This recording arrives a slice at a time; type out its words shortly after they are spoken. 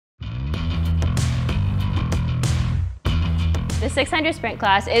The 600 sprint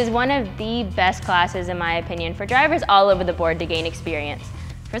class is one of the best classes in my opinion for drivers all over the board to gain experience.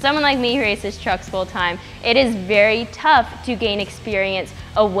 For someone like me who races trucks full time, it is very tough to gain experience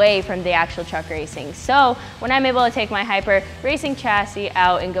away from the actual truck racing. So when I'm able to take my hyper racing chassis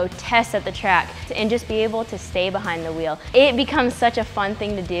out and go test at the track and just be able to stay behind the wheel, it becomes such a fun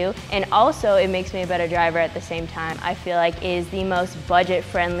thing to do, and also it makes me a better driver at the same time. I feel like it is the most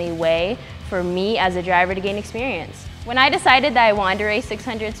budget-friendly way for me as a driver to gain experience. When I decided that I wanted to race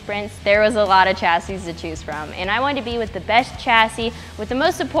 600 sprints, there was a lot of chassis to choose from, and I wanted to be with the best chassis, with the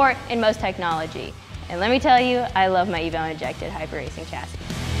most support and most technology. And let me tell you, I love my Evo injected hyper racing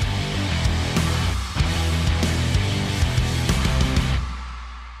chassis.